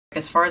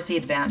as far as the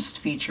advanced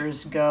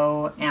features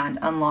go and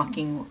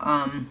unlocking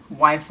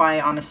Wi-Fi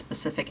on a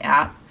specific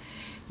app,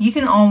 you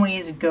can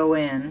always go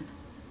in.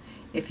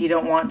 If you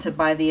don't want to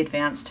buy the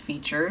advanced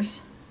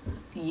features,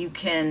 you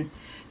can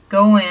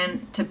go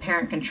in to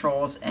parent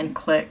controls and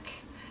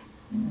click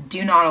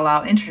do not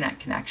allow internet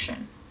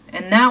connection.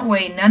 And that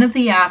way, none of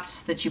the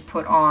apps that you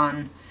put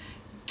on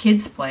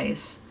Kids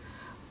Place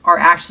are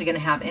actually going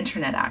to have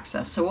internet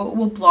access. So it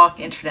will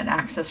block internet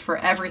access for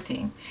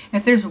everything.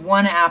 If there's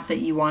one app that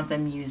you want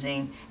them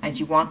using and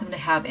you want them to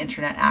have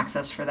internet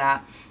access for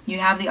that, you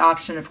have the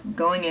option of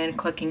going in,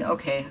 clicking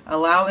OK,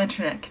 allow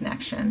internet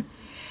connection.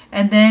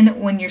 And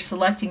then when you're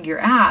selecting your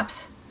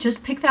apps,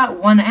 just pick that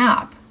one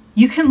app.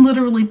 You can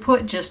literally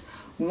put just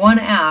one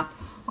app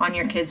on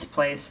your Kids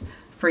Place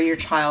for your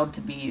child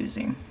to be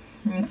using.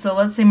 And so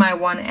let's say my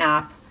one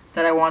app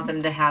that I want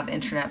them to have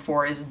internet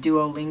for is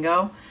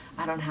Duolingo.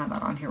 I don't have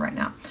that on here right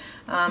now.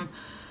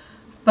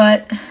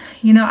 But,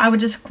 you know, I would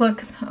just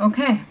click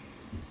OK.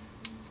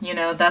 You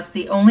know, that's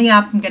the only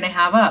app I'm going to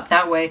have up.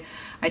 That way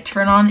I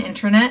turn on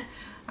internet,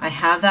 I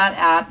have that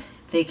app,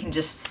 they can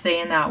just stay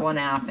in that one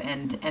app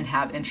and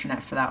have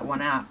internet for that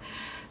one app.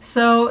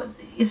 So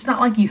it's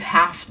not like you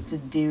have to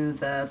do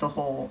the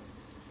whole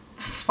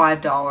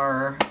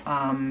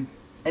 $5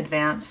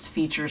 advanced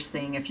features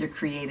thing. If you're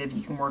creative,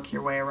 you can work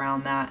your way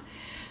around that.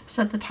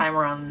 Set the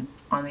timer on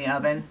the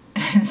oven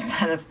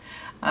instead of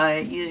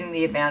using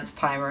the advanced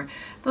timer.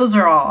 Those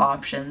are all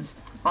options.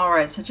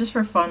 Alright, so just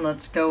for fun,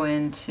 let's go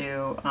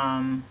into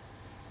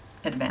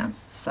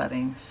advanced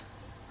settings.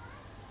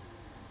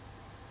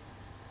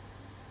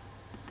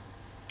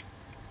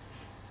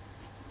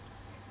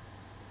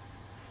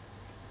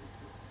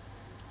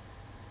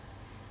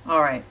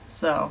 Alright,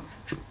 so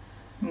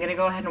I'm going to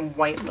go ahead and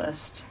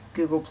whitelist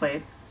Google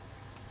Play.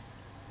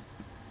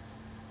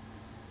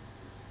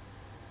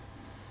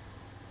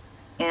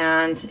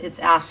 And it's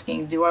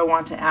asking, do I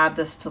want to add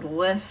this to the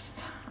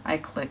list? I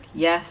click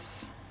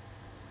yes,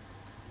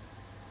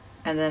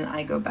 and then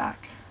I go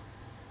back.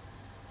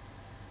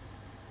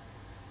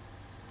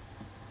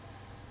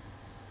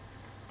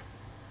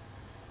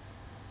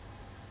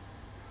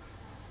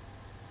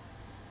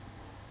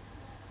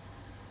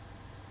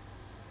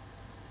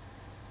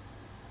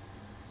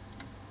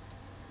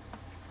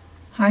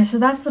 Alright, so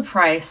that's the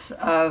price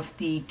of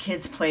the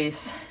Kids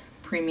Place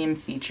premium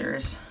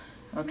features.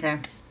 Okay.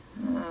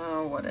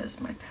 What is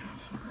my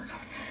password?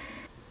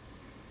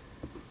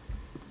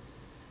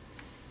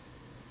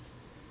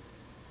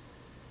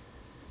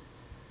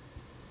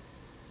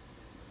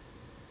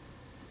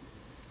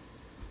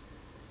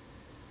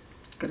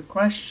 Good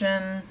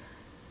question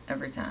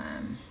every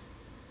time.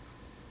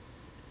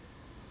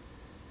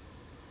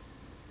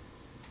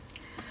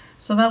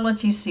 So that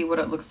lets you see what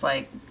it looks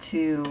like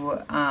to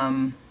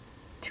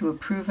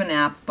approve an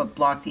app but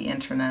block the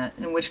internet.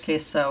 In which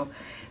case, so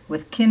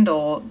with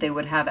Kindle, they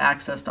would have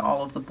access to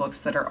all of the books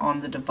that are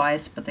on the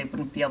device, but they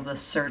wouldn't be able to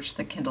search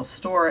the Kindle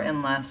store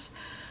unless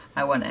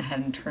I went ahead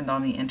and turned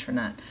on the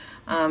internet.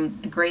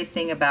 The great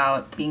thing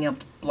about being able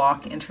to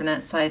block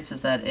internet sites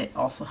is that it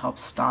also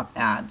helps stop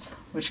ads,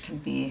 which can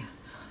be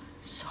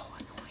so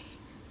annoying,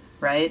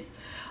 right?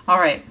 All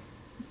right,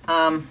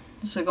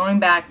 so going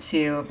back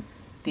to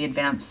the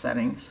advanced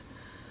settings,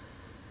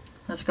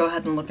 let's go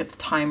ahead and look at the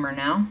timer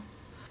now.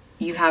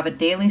 You have a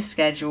daily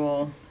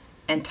schedule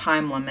and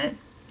time limit,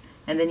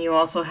 and then you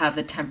also have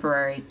the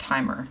temporary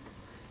timer.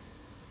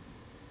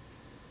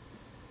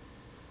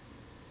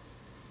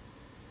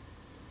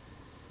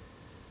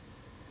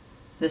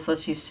 This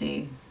lets you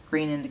see,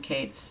 green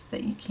indicates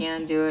that you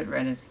can do it,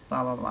 red,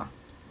 blah, blah, blah.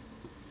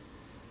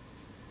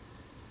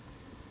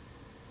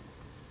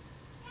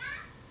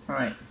 All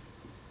right.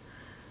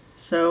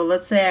 So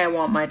let's say I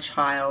want my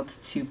child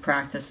to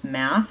practice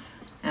math,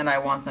 and I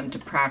want them to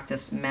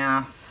practice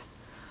math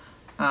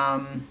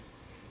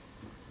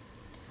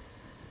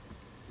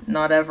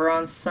not ever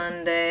on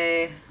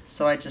Sunday,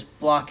 so I just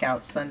block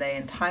out Sunday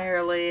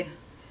entirely.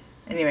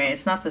 Anyway,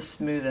 it's not the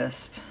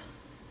smoothest.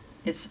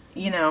 It's,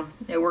 you know,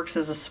 it works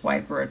as a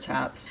swipe or a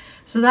tap.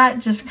 So that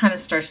just kind of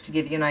starts to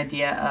give you an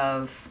idea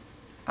of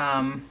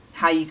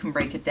how you can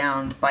break it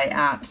down by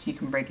apps. You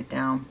can break it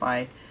down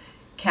by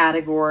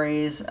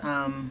categories.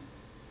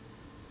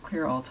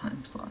 Clear all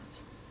time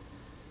slots.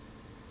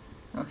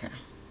 Okay.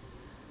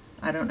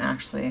 I don't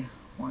actually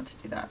want to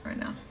do that right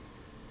now.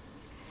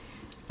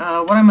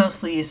 What I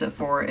mostly use it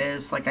for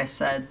is, like I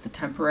said, the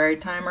temporary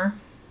timer.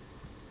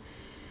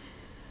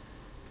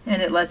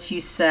 And it lets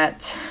you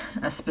set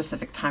a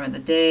specific time of the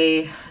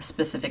day, a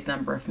specific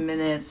number of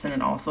minutes, and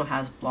it also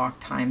has block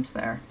times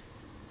there.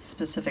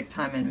 Specific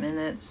time in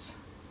minutes.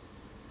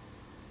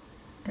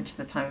 Enter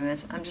the time in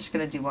minutes. I'm just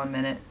going to do 1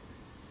 minute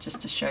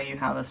just to show you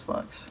how this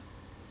looks.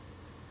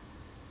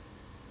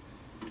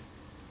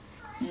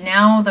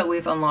 Now that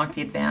we've unlocked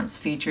the advanced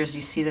features,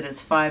 you see that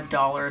it's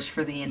 $5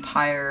 for the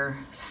entire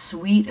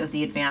suite of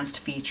the advanced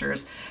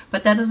features,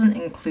 but that doesn't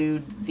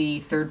include the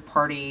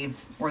third-party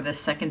or the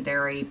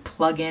secondary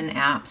plug-in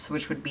apps,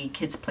 which would be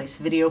Kids Place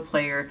Video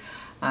Player,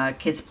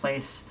 Kids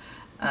Place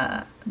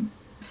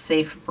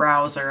Safe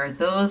Browser.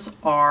 Those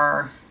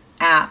are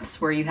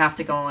apps where you have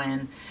to go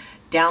in,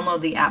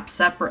 download the app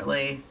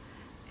separately,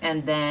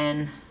 and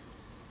then,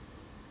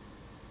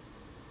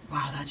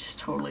 wow, that just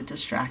totally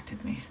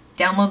distracted me.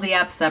 Download the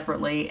app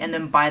separately and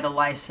then buy the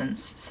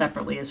license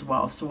separately as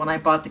well. So when I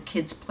bought the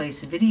Kids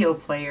Place video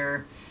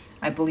player,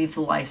 I believe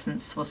the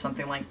license was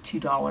something like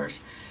 $2.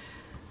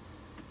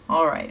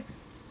 All right.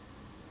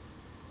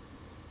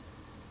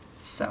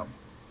 So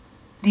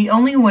the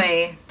only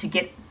way to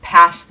get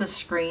past the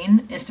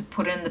screen is to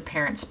put in the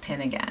parent's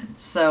PIN again.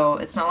 So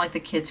it's not like the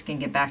kids can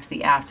get back to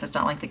the apps. It's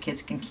not like the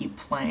kids can keep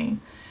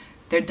playing.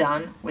 They're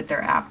done with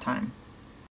their app time.